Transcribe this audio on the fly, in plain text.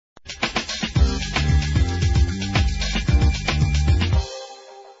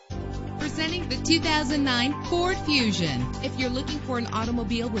2009 Ford Fusion. If you're looking for an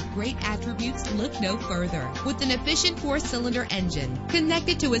automobile with great attributes, look no further. With an efficient 4-cylinder engine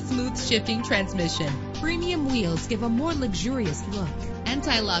connected to a smooth shifting transmission, premium wheels give a more luxurious look.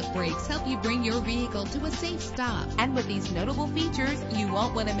 Anti-lock brakes help you bring your vehicle to a safe stop. And with these notable features, you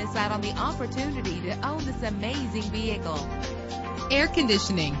won't want to miss out on the opportunity to own this amazing vehicle. Air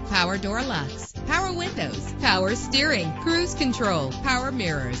conditioning, power door locks, power windows, power steering, cruise control, power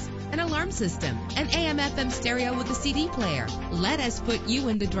mirrors, an alarm system, an AM/FM stereo with a CD player. Let us put you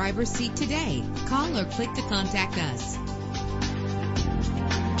in the driver's seat today. Call or click to contact us.